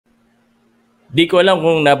Di ko alam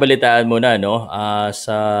kung nabalitaan mo na, no?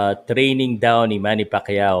 Sa training daw ni Manny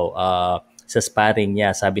Pacquiao, sa sparring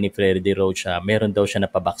niya, sabi ni Freddy Roach, meron daw siya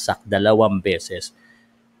napabaksak 2 beses.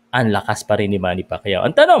 Ang lakas pa rin ni Manny Pacquiao.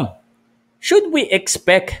 Ang tanong, should we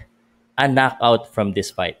expect a knockout from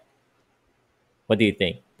this fight? What do you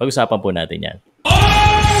think? Pag-usapan po natin yan.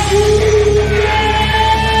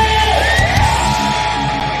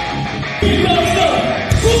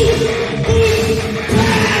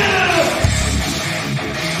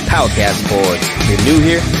 Powcast Sports. If you're new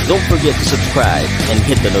here, don't forget to subscribe and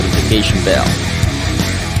hit the notification bell.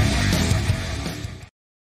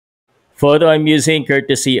 Photo I'm using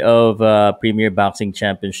courtesy of Premier Boxing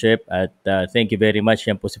Championship at thank you very much.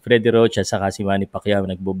 Yan po si Freddy Roach at saka si Manny Pacquiao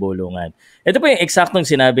nagbubulungan. Ito po yung eksaktong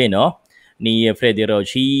sinabi, no? Ni Freddy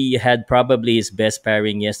Roach. He had probably his best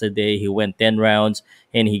sparring yesterday. He went 10 rounds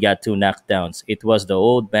and he got 2 knockdowns. It was the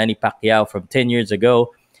old Manny Pacquiao from 10 years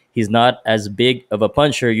ago. He's not as big of a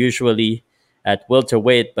puncher usually at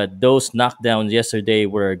welterweight, but those knockdowns yesterday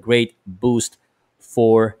were a great boost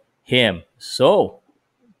for him. So,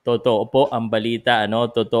 totoo po ang balita,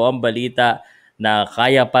 ano? Totoo ang balita na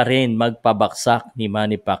kaya pa rin magpabaksak ni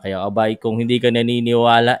Manny Pacquiao. Abay, kung hindi ka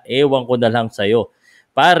naniniwala, ewan ko na lang sa'yo.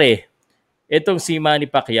 Pare, itong si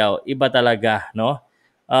Manny Pacquiao, iba talaga, no?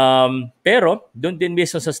 Pero, doon din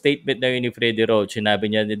mismo sa statement na yun ni Freddy Roach, sinabi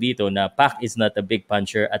niya dito na Pac is not a big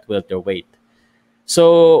puncher at welterweight.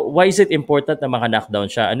 So, why is it important na maka-knockdown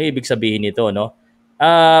siya? Ano ibig sabihin nito, no?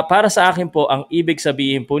 Para sa akin po, ang ibig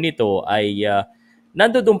sabihin po nito ay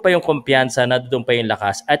nandoon pa yung kumpiyansa, nandoon pa yung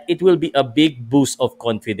lakas, at it will be a big boost of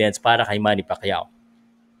confidence para kay Manny Pacquiao.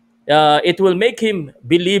 It will make him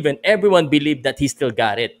believe and everyone believe that he still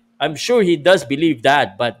got it. I'm sure he does believe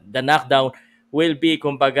that, but the knockdown will be,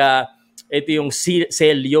 kumbaga, ito yung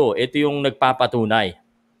selyo, ito yung nagpapatunay.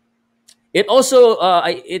 It also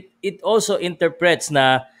interprets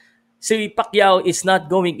na si Pacquiao is not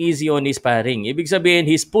going easy on his sparring. Ibig sabihin,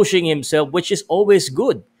 he's pushing himself, which is always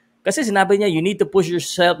good. Kasi sinabi niya, you need to push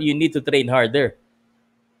yourself, you need to train harder.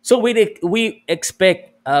 So we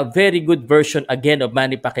expect a very good version again of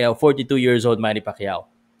Manny Pacquiao, 42 years old Manny Pacquiao.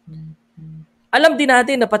 Alam din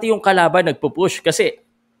natin na pati yung kalaban nagpupush kasi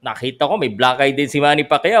nakita ko may black eye din si Manny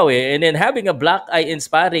Pacquiao eh. And then having a black eye in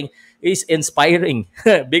sparring is inspiring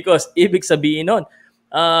because ibig sabihin nun,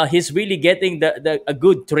 he's really getting a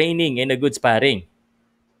good training and a good sparring.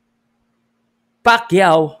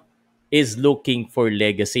 Pacquiao is looking for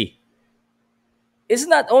legacy. He's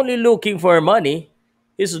not only looking for money,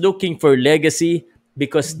 he's looking for legacy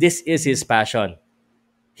because this is his passion.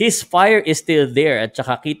 His fire is still there at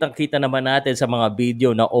saka kitang-kita naman natin sa mga video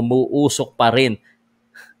na umuusok pa rin.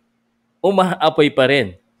 Umaapoy pa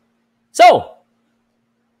rin. So,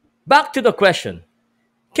 back to the question.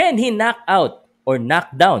 Can he knock out or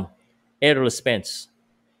knock down Errol Spence?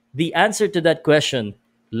 The answer to that question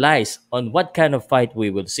lies on what kind of fight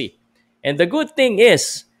we will see. And the good thing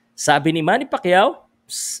is, sabi ni Manny Pacquiao,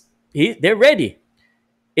 they're ready.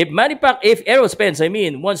 If Errol Spence,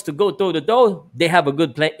 wants to go toe-to-toe, they have a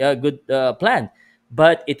good plan.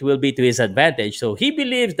 But it will be to his advantage. So he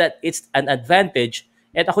believes that it's an advantage.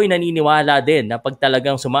 At ako'y naniniwala din na pag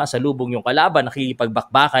talagang sumasalubong yung kalaban,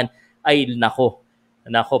 nakikipagbakbakan, ay nako,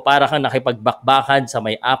 para kang nakipagbakbakan sa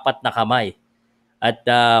may 4 na kamay. At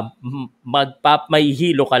may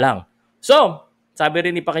hilo ka lang. So, sabi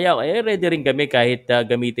rin ni Pacquiao, ready rin kami kahit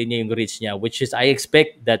gamitin niya yung reach niya, which is I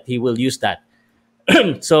expect that he will use that.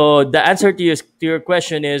 So, the answer to your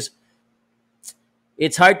question is,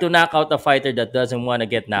 it's hard to knock out a fighter that doesn't want to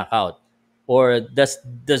get knocked out or does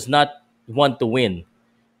not want to win.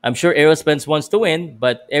 I'm sure Errol Spence wants to win,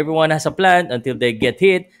 but everyone has a plan until they get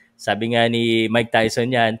hit. Sabi nga ni Mike Tyson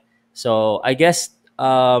yan. So, I guess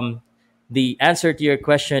the answer to your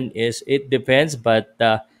question is it depends, but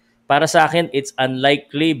para sa akin, it's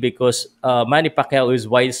unlikely because Manny Pacquiao is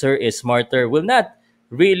wiser, is smarter, will not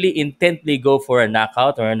really intently go for a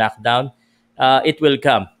knockout or a knockdown. It will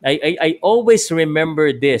come. I always remember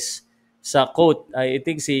this sa quote. I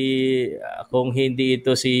think kung hindi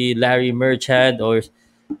ito si Larry Merchant or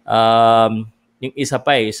yung isa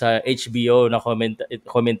pa sa HBO na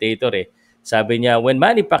commentator eh. Sabi niya, when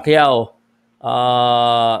Manny Pacquiao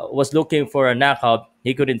was looking for a knockout,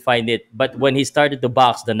 he couldn't find it. But when he started to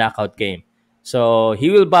box, the knockout came. So he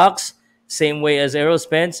will box same way as Errol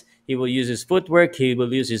Spence. He will use his footwork. He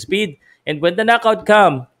will use his speed. And when the knockout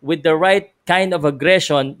comes with the right kind of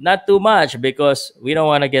aggression, not too much because we don't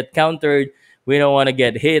want to get countered. We don't want to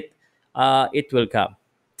get hit. It will come.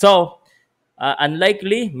 So,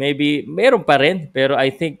 unlikely, maybe meron pa rin. Pero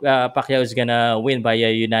I think Pacquiao is gonna win by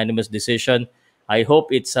a unanimous decision. I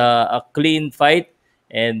hope it's a clean fight.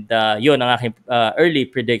 And yun ang aking early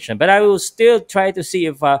prediction. But I will still try to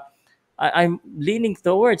see if I'm leaning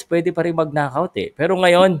towards pwede pa rin mag-knockout eh. Pero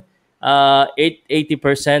ngayon,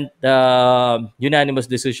 80%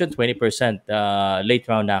 unanimous decision, 20% late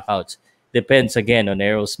round knockouts. Depends again on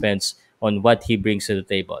Errol Spence on what he brings to the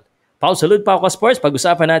table. Pau, salud Powcast Sports.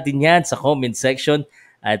 Pag-usapan natin yan sa comment section.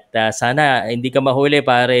 At sana hindi ka mahuli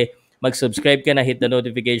pare mag-subscribe ka na, hit the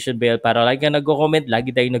notification bell para lagi ka nagko-comment, lagi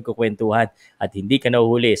tayong nagkukwentuhan at hindi ka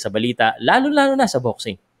nahuhuli sa balita, lalo-lalo na sa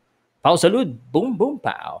boxing. Pau, salud. Boom, boom,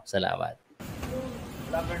 Pau. Salamat.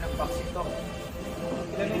 Vlogger ng boxing talk.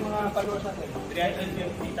 Ilan yung mga followers natin?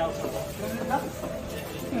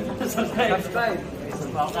 350,000. Subscribe.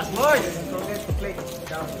 Powcast Sports. Don't forget to click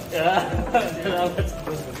down. Salamat.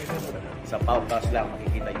 Sa Powcast lang,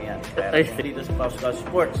 makikita niyo yan. Kaya dito sa Powcast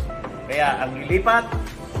Sports. Kaya ang ilipat,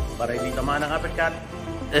 para hindi tamaan ng uppercut,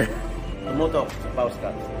 tumutok sa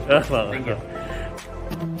Powcast. Thank you.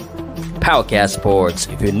 Powcast Sports.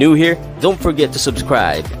 If you're new here, don't forget to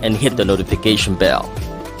subscribe and hit the notification bell.